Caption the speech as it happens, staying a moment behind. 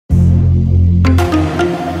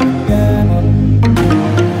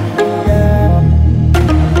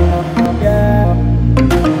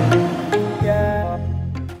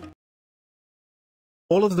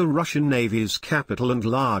All of the Russian Navy's capital and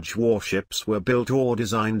large warships were built or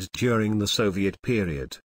designed during the Soviet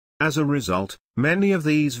period. As a result, many of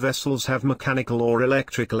these vessels have mechanical or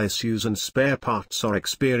electrical issues and spare parts or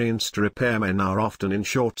experienced repairmen are often in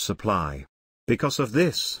short supply. Because of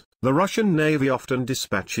this, the Russian Navy often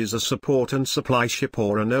dispatches a support and supply ship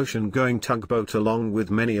or an ocean-going tugboat along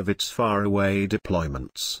with many of its faraway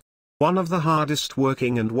deployments. One of the hardest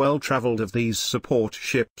working and well-traveled of these support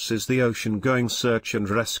ships is the ocean-going search and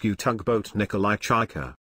rescue tugboat Nikolay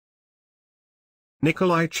Chiker.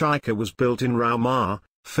 Nikolay Chiker was built in Rauma,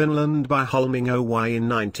 Finland by Holming Oy in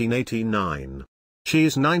 1989. She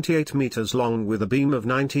is 98 meters long with a beam of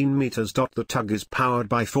 19 meters. The tug is powered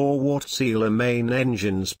by 4 Wärtsilä main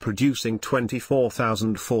engines producing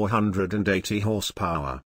 24,480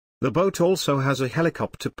 horsepower. The boat also has a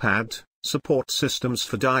helicopter pad, support systems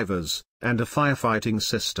for divers, and a firefighting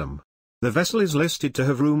system. The vessel is listed to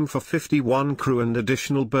have room for 51 crew and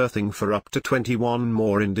additional berthing for up to 21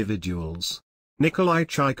 more individuals. Nikolay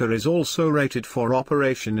Chiker is also rated for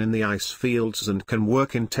operation in the ice fields and can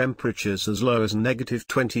work in temperatures as low as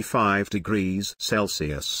 -25 degrees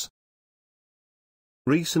Celsius.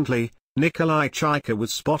 Recently, Nikolay Chiker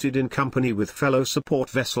was spotted in company with fellow support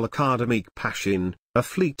vessel Akademik Pashin, a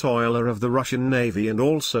fleet oiler of the Russian Navy and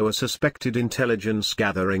also a suspected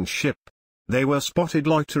intelligence-gathering ship. They were spotted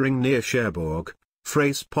loitering near Cherbourg,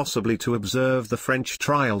 France, possibly to observe the French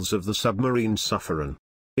trials of the submarine Suffren.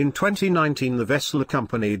 In 2019 the vessel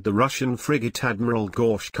accompanied the Russian frigate Admiral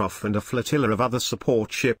Kuznetsov and a flotilla of other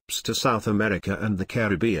support ships to South America and the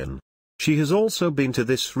Caribbean. She has also been to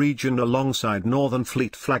this region alongside Northern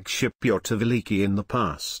Fleet flagship Pyotr Veliki in the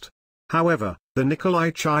past. However, the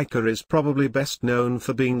Nikolay Chiker is probably best known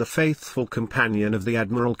for being the faithful companion of the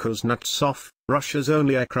Admiral Kuznetsov, Russia's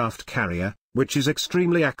only aircraft carrier, which is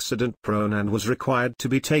extremely accident-prone and was required to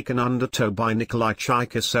be taken under tow by Nikolay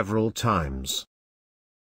Chiker several times.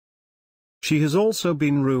 She has also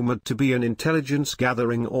been rumored to be an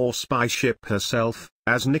intelligence-gathering or spy ship herself,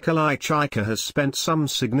 as Nikolay Chiker has spent some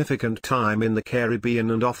significant time in the Caribbean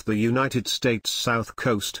and off the United States South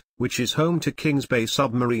Coast, which is home to Kings Bay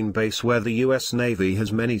submarine base where the U.S. Navy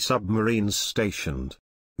has many submarines stationed.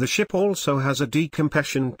 The ship also has a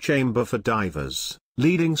decompression chamber for divers,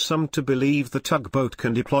 leading some to believe the tugboat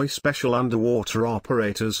can deploy special underwater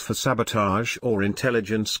operators for sabotage or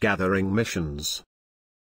intelligence-gathering missions.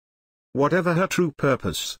 Whatever her true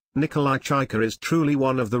purpose, Nikolay Chiker is truly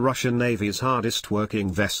one of the Russian Navy's hardest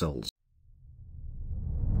working vessels.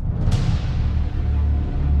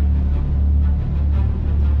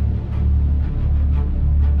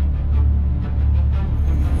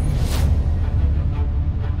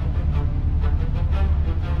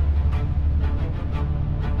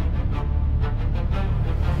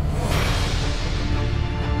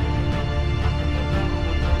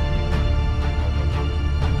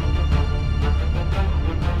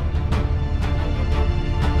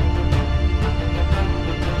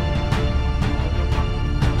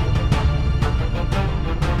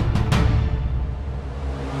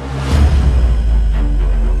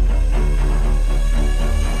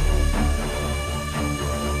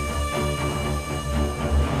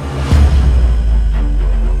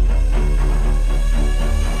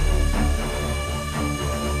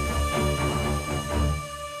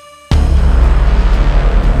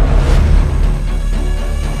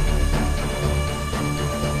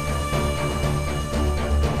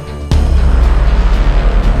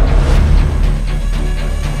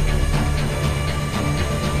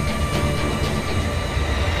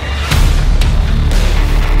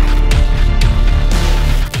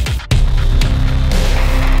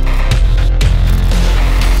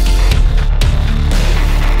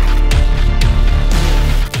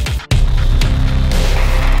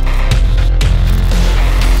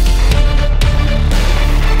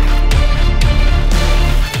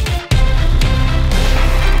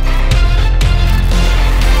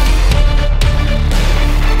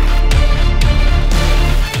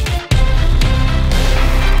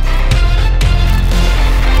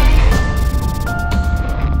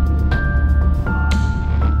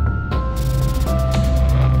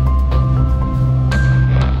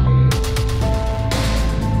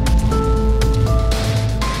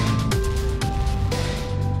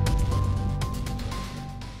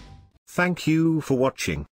 Thank you for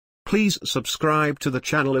watching. Please subscribe to the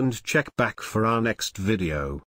channel and check back for our next video.